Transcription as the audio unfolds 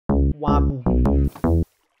wobble.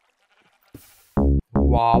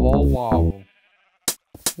 Wobble wobble.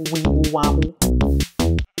 Weeble wobble.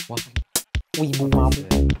 What? Weeble wobble.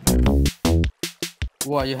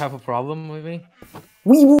 What, you have a problem with me?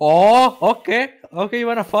 Weeble. Oh, okay. Okay, you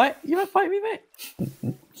wanna fight? You wanna fight me, mate?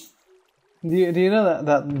 Do you know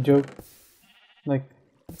that joke? Like,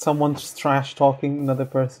 someone's trash talking another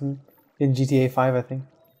person in GTA 5, I think.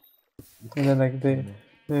 And then like they're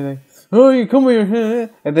like, "Oh, you come here,"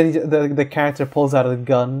 and then the character pulls out a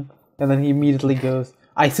gun, and then he immediately goes,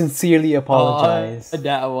 "I sincerely apologize." Oh,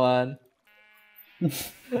 that one.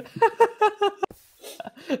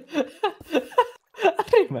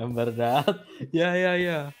 I remember that.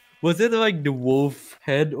 Yeah. Was it like the wolf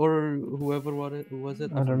head or whoever was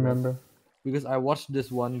it? I don't remember. Because I watched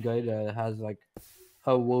this one guy that has like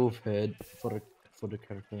a wolf head for the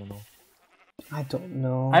character and all. I don't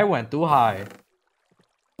know. I went too high.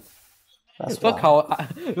 That's Look why.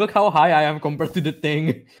 look how high I am compared to the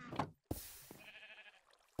thing.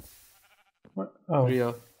 What? Oh,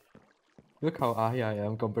 Rio. Look how high I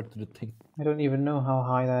am compared to the thing. I don't even know how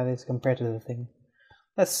high that is compared to the thing.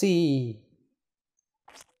 Let's see.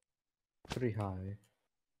 Pretty high.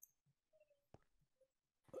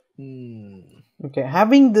 Okay,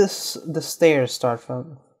 having the stairs start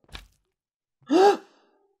from.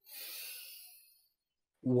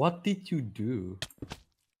 What did you do?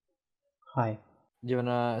 Hi. You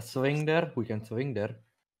wanna swing there? We can swing there.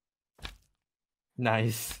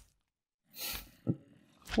 Nice.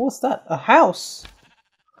 What's that? A house!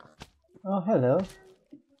 Oh, hello.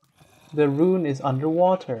 The rune is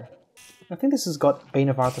underwater. I think this has got Bane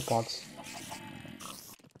of Arthropods.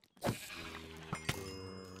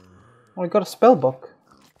 Oh, I got a spell book.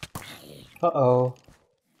 Uh-oh.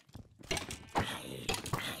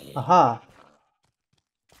 Aha.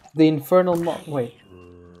 The infernal wait.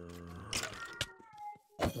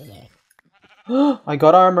 I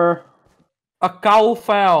got armor. A cow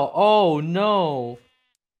fell. Oh no.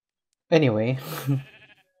 Anyway.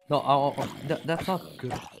 No, that's not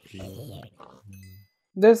good.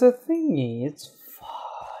 There's a thingy. It's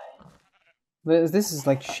fine. This is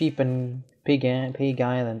like sheep and pig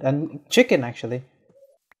island. And chicken, actually.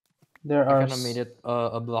 There I are... kinda made it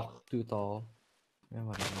a block too tall. Yeah,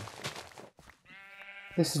 whatever.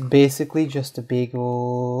 This is basically just a big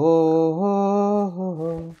old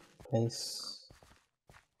place.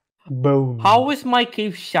 Bone. How is my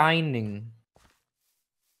cave shining?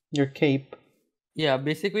 Your cape. Yeah,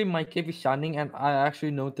 basically my cave is shining, and I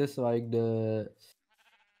actually noticed like the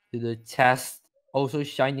chest also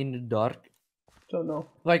shine in the dark. Don't know.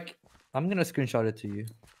 Like, I'm gonna screenshot it to you.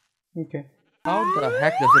 Okay. How the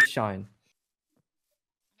heck does it shine?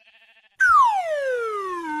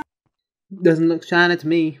 Doesn't look shiny to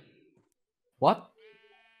me. What?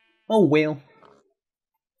 Oh well.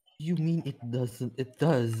 You mean it doesn't? It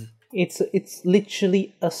does. It's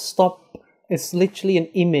literally a stop. It's literally an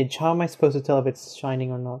image. How am I supposed to tell if it's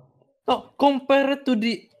shining or not? No, compare it to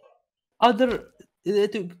the other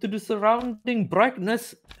to the surrounding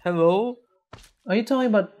brightness. Hello. Are you talking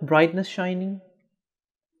about brightness shining?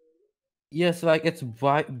 Yes, like it's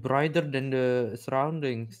brighter than the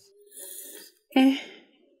surroundings.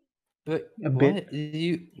 But A what bit.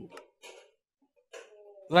 you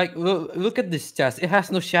like? Look at this chest. It has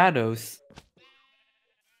no shadows.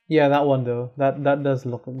 Yeah, that one though. That does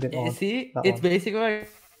look a bit You odd. see, That it's one. basically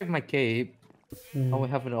like my cave. Mm. Oh, we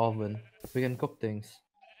have an oven. We can cook things.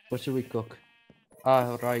 What should we cook?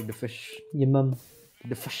 Ah, right, the fish. Your mum.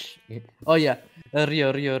 The fish. Oh yeah,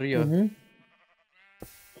 Rio. Mm-hmm.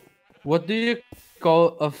 What do you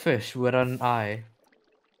call a fish with an eye?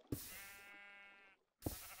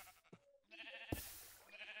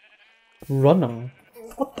 Running.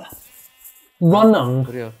 What the? Running.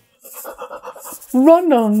 Rio.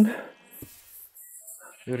 Running.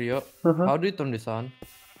 Rio. Uh-huh. How do you turn this on?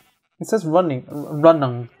 It says running.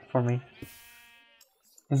 Running for me.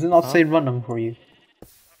 Does it not say running for you?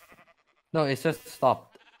 No, it says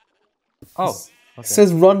stop. Oh. It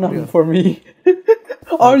says running Rio. for me.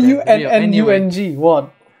 RUNNUNG.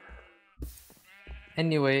 What?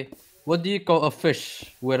 Anyway, what do you call a fish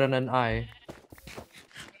with an eye?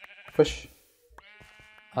 Fish.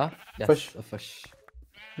 Huh? Yes, Fish. a fish.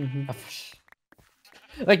 Mm-hmm. A fish.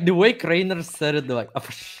 Like the way Craner said it, like a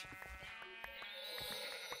fish.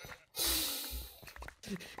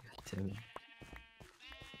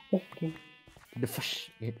 Okay. The fish.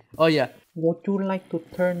 Oh yeah. Would you like to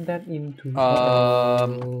turn that into?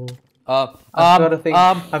 I've got to think.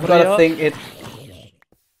 I've got to think. It.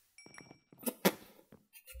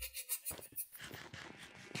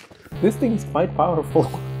 This thing's quite powerful.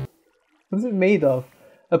 What is it made of?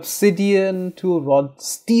 obsidian tool rod,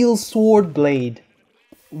 steel sword blade.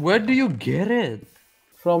 Where do you get it?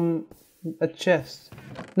 From a chest.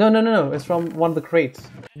 No. It's from one of the crates.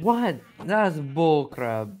 What? That's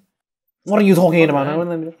bullcrap. What are you talking How about?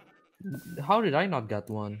 did How did I not get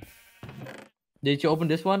one? Did you open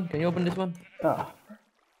this one? Can you open this one? Ah.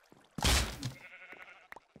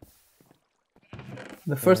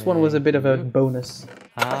 The first one was a bit of a bonus.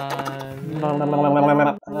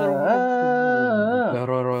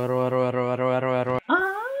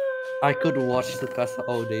 I could watch Sukasa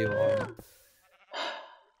all day long.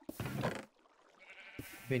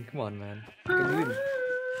 I mean, come on, man. Can you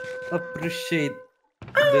appreciate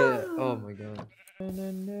the... Oh my god.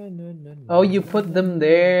 Oh, you put them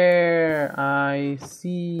there. I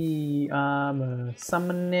see. Samanea,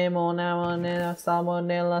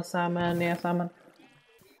 Salmonella, Samanea, Saman.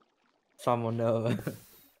 Salmonella.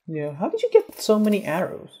 Yeah. How did you get so many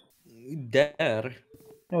arrows? There.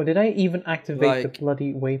 Oh, did I even activate the Like-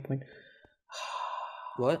 bloody waypoint?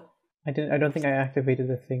 What? I didn't. I don't think I activated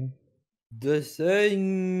the thing. The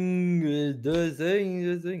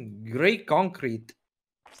thing. Great concrete.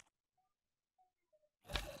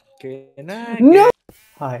 Can I No. get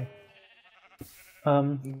Hi.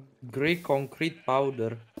 gray concrete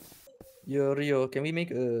powder? Yo, Rio, can we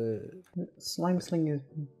make a... Slime sling is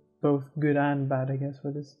both good and bad, I guess,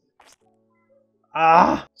 for this.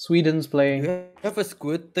 Ah! Sweden's Do playing. you have a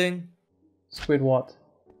squid thing? Squid what?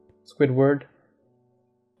 Squidward?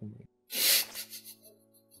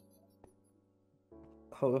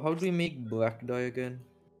 How do we make black dye again?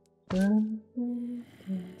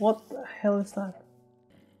 What the hell is that?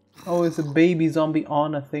 Oh, it's a baby zombie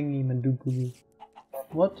on a thingy, Manduku.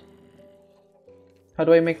 What? How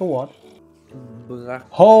do I make a what? Black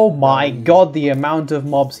Oh my dye. god, the amount of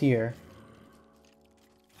mobs here.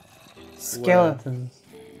 Skeletons.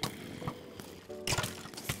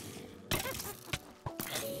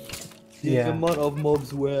 The amount of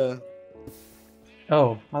mobs where?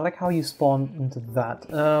 Oh, I like how you spawn into that.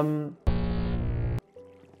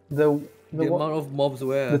 The amount of mobs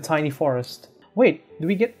where? The tiny forest. Wait, do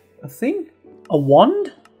we get a thing? A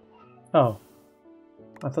wand? Oh.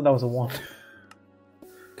 I thought that was a wand.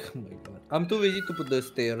 Oh my god. I'm too lazy to put the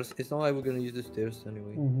stairs. It's not like we're gonna use the stairs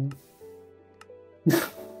anyway.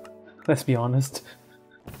 Let's be honest.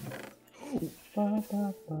 Did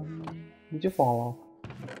you fall off?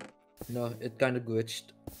 No, it kinda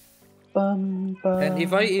glitched. And And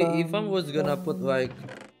if I was gonna put like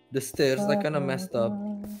the stairs, I kinda messed up.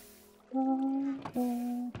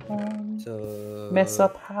 So mess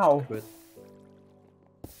up how? screw it.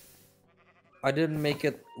 I didn't make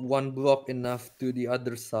it one block enough to the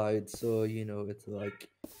other side, so you know it's like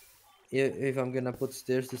if I'm gonna put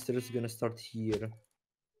stairs, the stairs is gonna start here.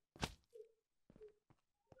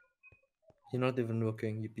 You're not even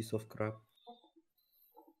looking, you piece of crap.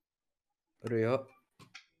 Ria,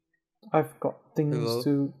 I've got things hello?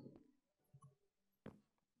 to...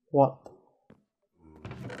 What?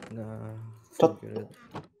 Nah, forget it.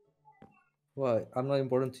 Why? I'm not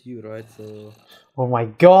important to you, right? So Oh my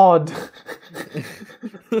god!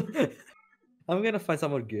 I'm gonna find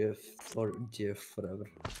some more gifts or GIF, whatever.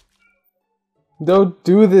 Don't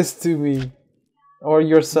do this to me! Or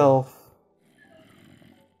yourself.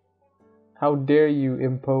 How dare you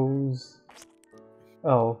impose...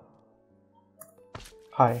 Oh.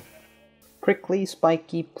 Hi. Prickly,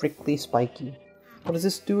 spiky, prickly, spiky. What does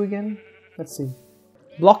this do again? Let's see.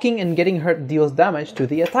 Blocking and getting hurt deals damage to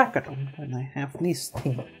the attacker. And I have these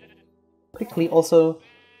things. Prickly also...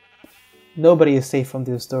 Nobody is safe from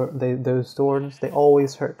those thorns. They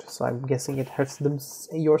always hurt. So I'm guessing it hurts them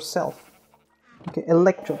yourself. Okay,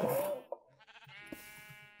 electrical.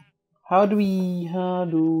 How do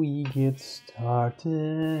we get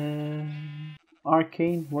started?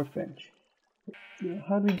 Arcane workbench.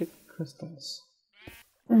 How do we get crystals?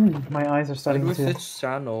 My eyes are How starting do we to... switch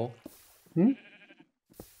channel? Hmm?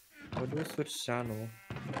 How do we switch channel?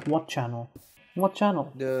 What channel? What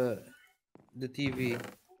channel? The TV.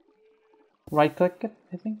 Right click it,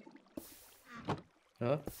 I think.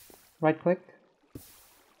 Huh? Right click.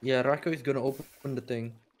 Yeah, Rako is gonna open the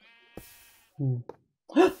thing.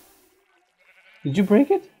 Did you break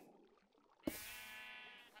it?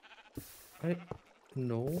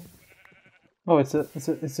 No. Oh, it's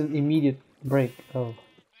an immediate break. Oh.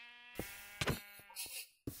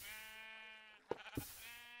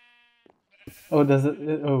 Oh, does it?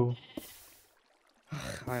 Oh.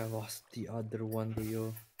 I lost the other one,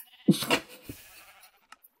 Rio.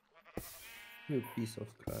 You piece of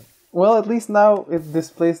crap. Well, at least now it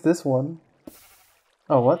displays this one.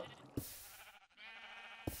 Oh, what?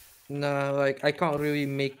 Nah, like I can't really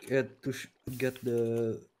make it to get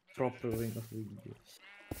the proper ring of Yu-Gi-Oh.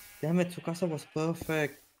 Damn it, Tsukasa was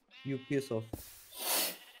perfect. You piss off.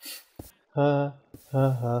 Uh,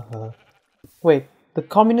 Wait, the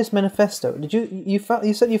Communist Manifesto. Did you found?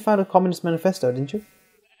 You said you found a Communist Manifesto, didn't you?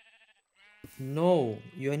 No,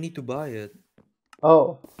 I need to buy it.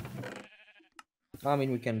 Oh, I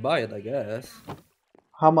mean, we can buy it, I guess.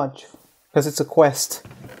 how much? Because it's a quest.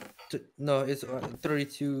 No, it's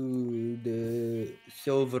 32, the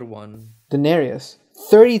silver one. Denarius.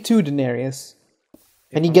 32 denarius.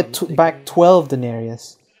 And you get back 12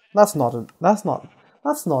 denarius. That's not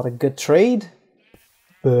a good trade.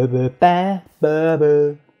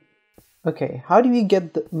 Okay, how do we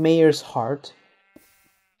get the mayor's heart?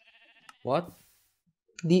 What?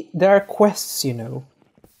 There are quests, you know.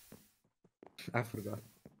 I forgot.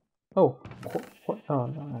 Oh, oh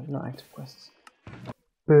no active quests.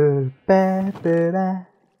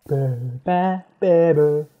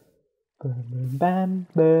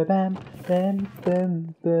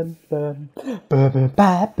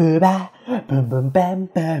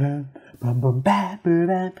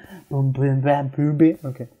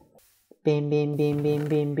 Okay. Bim bim bim bim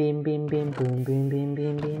bim bim bim bim boom bim bim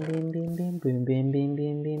bim bim bim bim bim boom bim bim bim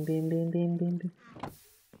bim bim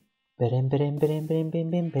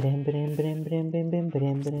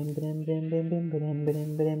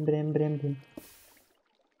bim bim bim bim.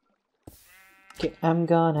 Okay, I'm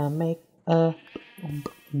gonna make a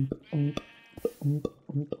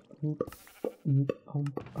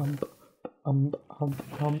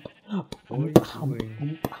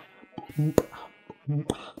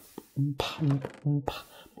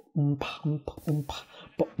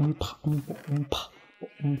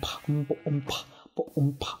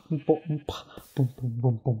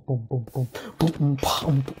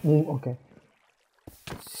okay.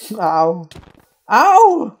 Ow.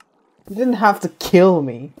 Ow! You didn't have to kill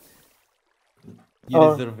me. You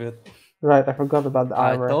deserve it. Right, I forgot about the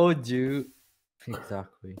armor. I told you.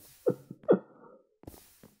 Exactly.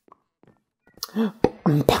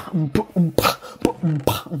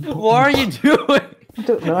 What are you doing? I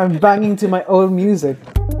don't know, I'm banging to my own music.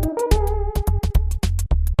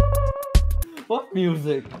 What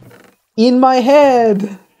music? In my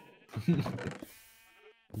head!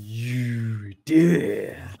 You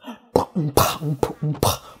did.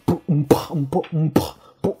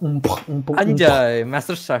 Anjay,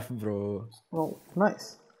 Master Chef, bro. Oh,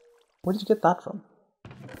 nice. Where did you get that from?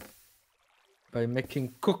 By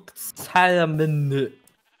making cooked salmon.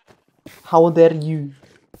 How dare you?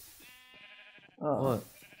 What?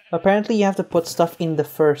 Apparently you have to put stuff in the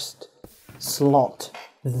first slot.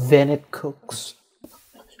 Then it cooks.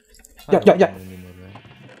 Yeah.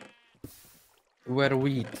 Where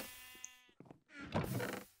wheat?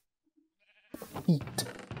 Eat.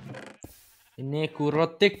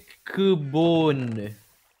 Necrotic bone.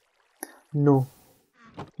 No.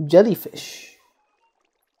 Jellyfish.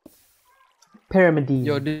 Pyramidine.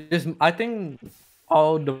 Yo, this I think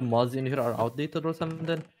all the mods in here are outdated or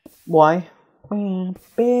something. Why?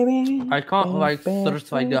 I can't like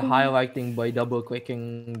search like the highlighting by double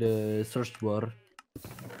clicking the search bar.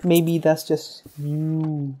 Maybe that's just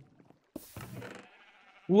you.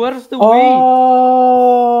 Where's the wheat?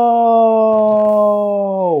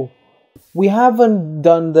 Oh! We haven't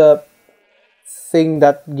done the thing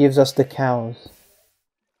that gives us the cows.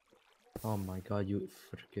 Oh my god, you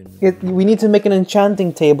freaking... We need to make an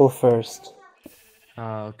enchanting table first.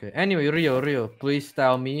 Okay. Anyway, Rio, please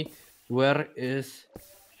tell me where is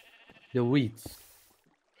the wheat?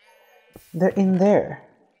 They're in there.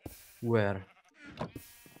 Where?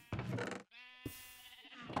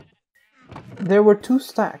 There were 2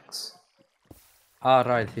 stacks. Ah,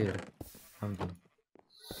 right here.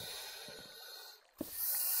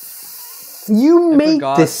 You made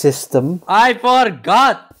this system. I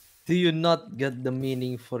forgot! Do you not get the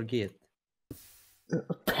meaning forget?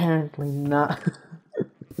 Apparently not.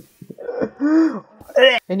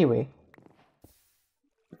 Anyway.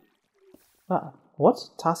 What?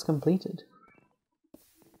 Task completed.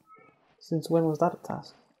 Since when was that a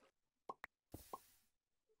task?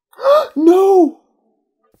 No!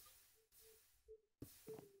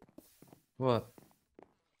 What?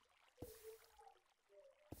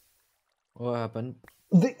 What happened?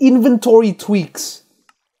 The inventory tweaks.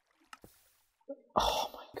 Oh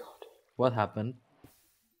my god. What happened?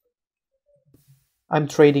 I'm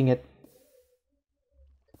trading it.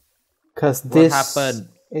 Cause this... What happened?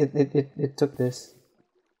 It took this.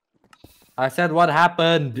 I said what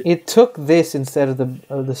happened? It took this instead of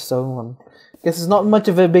the stone one. Guess it's not much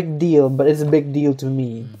of a big deal, but it's a big deal to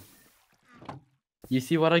me. You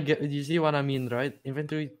see what I get? You see what I mean, right?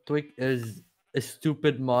 Inventory tweak is a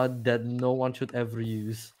stupid mod that no one should ever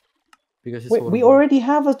use because it's Wait, we horrible. already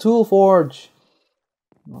have a tool forge.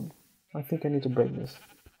 I think I need to break this.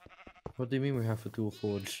 What do you mean we have a tool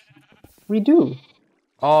forge? We do.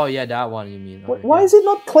 Oh yeah, that one you mean? Okay, Why yeah. is it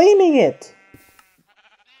not claiming it?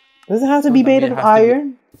 Does it have to be I made mean, out it of has to be-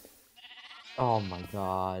 iron? Oh my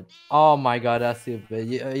god! Oh my god, that's stupid.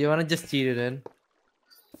 You wanna just cheat it in?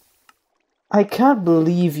 I can't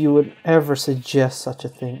believe you would ever suggest such a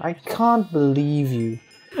thing. I can't believe you.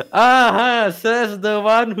 Says the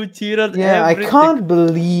one who cheated Yeah, I everything. can't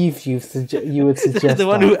believe you you would Says suggest the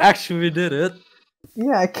one that. who actually did it.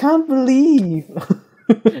 Yeah, I can't believe.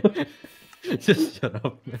 Just shut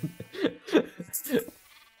up, man.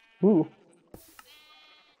 Ooh,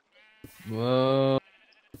 Whoa.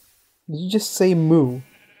 did you just say moo?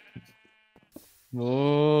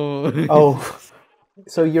 Whoa. Oh,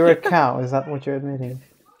 so you're a cow, is that what you're admitting?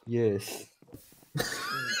 Yes.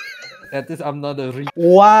 That is, I'm not a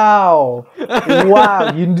Wow!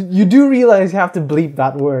 Wow, you do realize you have to bleep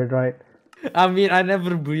that word, right? I mean, I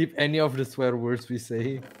never bleep any of the swear words we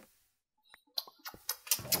say.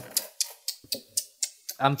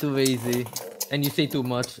 I'm too lazy. And you say too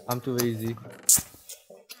much. I'm too lazy.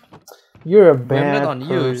 You're a I'm bad not on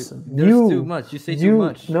person. you. There's too much. You say too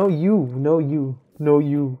much. No, you.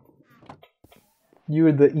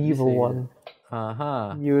 You're the evil one.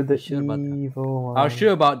 You're the evil one. I was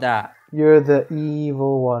sure about that. You're the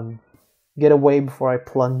evil one. Get away before I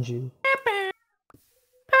plunge you.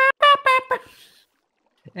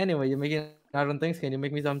 Anyway, you're making iron things. Can you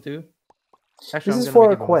make me some too? Actually, This is I'm gonna for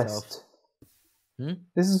make a it by myself. quest. Hmm?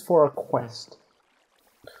 This is for a quest.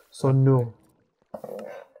 So no.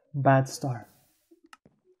 Bad start.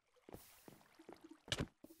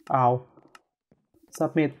 Ow.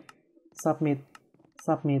 Submit. Submit.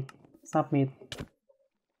 Submit. Submit.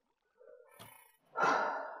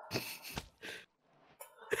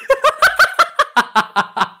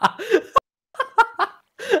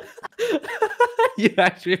 You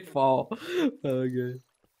actually fall. Okay.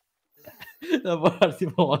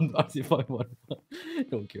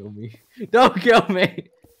 Don't kill me. Don't kill me.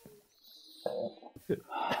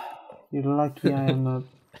 You're lucky I'm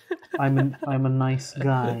a nice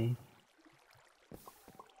guy.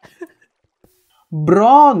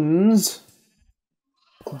 Bronze.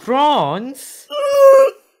 Bronze?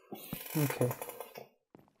 Okay.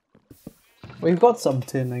 We've got some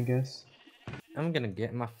tin, I guess. I'm gonna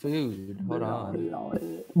get my food. Hold on.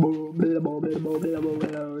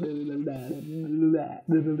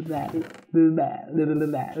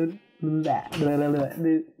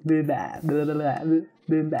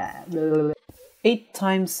 Eight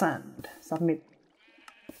times sand. Submit.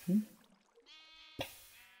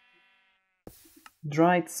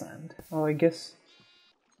 Dried sand. Oh, I guess.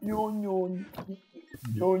 I'm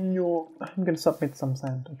gonna submit some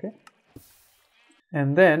sand, okay?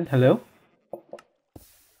 And then, hello?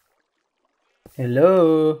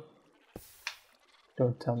 Hello?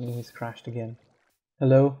 Don't tell me he's crashed again.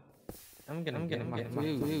 Hello? I'm gonna get my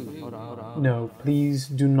food. Hold on. No, please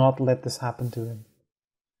do not let this happen to him.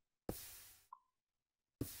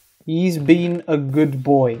 He's been a good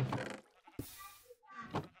boy.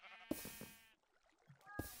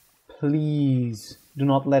 Please do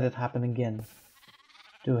not let it happen again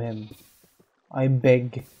to him. I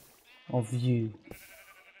beg of you.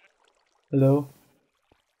 Hello?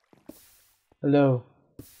 Hello?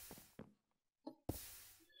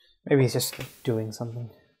 Maybe he's just doing something.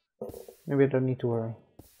 Maybe I don't need to worry.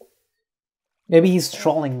 Maybe he's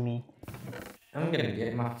trolling me. I'm gonna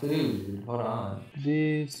get my food. Hold on.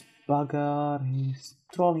 This bugger is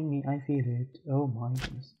trolling me. I feel it. Oh my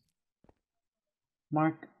goodness.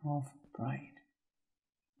 Mark of Pride.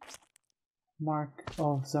 Mark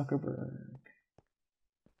of Zuckerberg.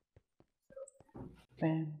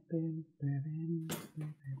 Bam, bam, bam, bam,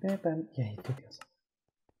 bam, bam, bam. Yeah, he took us.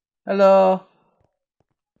 Hello.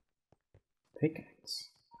 Pickaxe.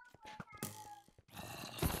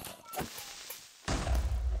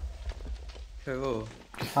 Hello.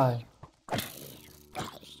 Hi.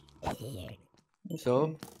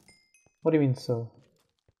 So? What do you mean so?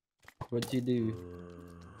 What'd you do?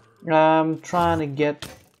 I'm trying to get.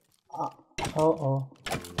 Oh.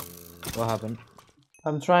 What happened?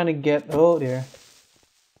 I'm trying to get. Oh dear.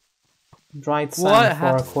 Dried sand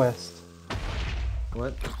for a quest.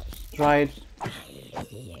 What? Dried.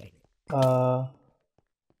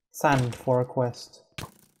 Sand for a quest.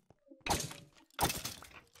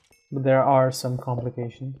 But there are some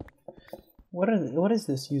complications. What is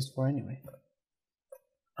this used for anyway?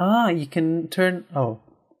 Ah, you can turn. Oh,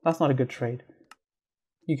 that's not a good trade.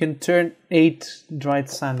 You can turn 8 dried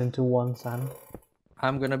sand into 1 sand.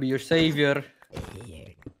 I'm gonna be your savior.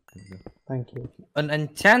 Thank you. An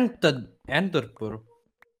enchanted ender pearl.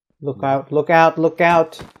 Look out, look out, look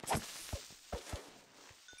out!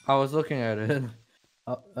 I was looking at it.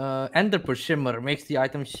 Ender pearl shimmer makes the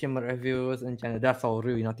item shimmer if it was enchanted. That's all,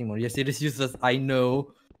 really, nothing more. Yes, it is useless. I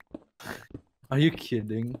know. Are you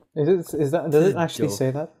kidding? Does it actually joke.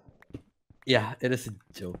 say that? Yeah, it is a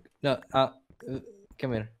joke. No,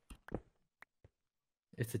 come here.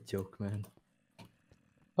 It's a joke, man.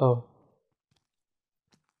 Oh.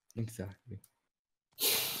 Exactly.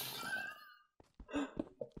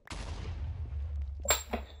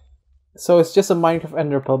 So it's just a Minecraft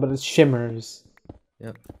Ender Pearl, but it shimmers.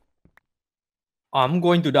 Yep. I'm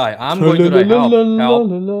going to die. I'm going to die. Help! Help!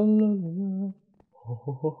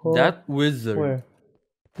 That wizard. Where?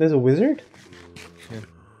 There's a wizard? Yeah.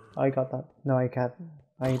 I got that. No, I can't.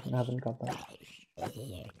 I haven't got that.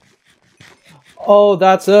 Oh,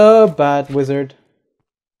 that's a bad wizard.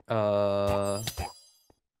 Oh,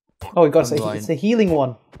 it got it's a healing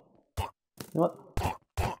one. You know what?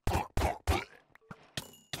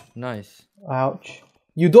 Nice. Ouch.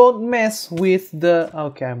 You don't mess with the...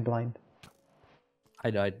 Okay, I'm blind.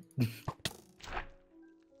 I died.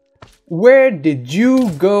 Where did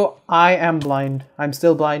you go? I am blind. I'm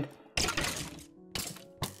still blind.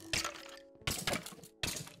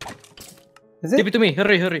 Is it? Give it to me.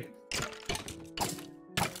 Hurry, hurry.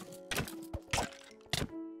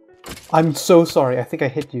 I'm so sorry. I think I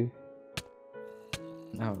hit you.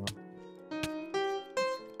 No.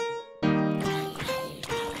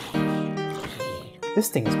 This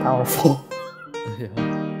thing is powerful.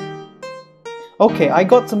 Yeah. Okay, I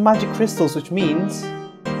got some magic crystals, which means...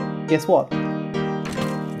 Guess what?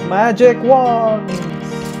 Magic wands!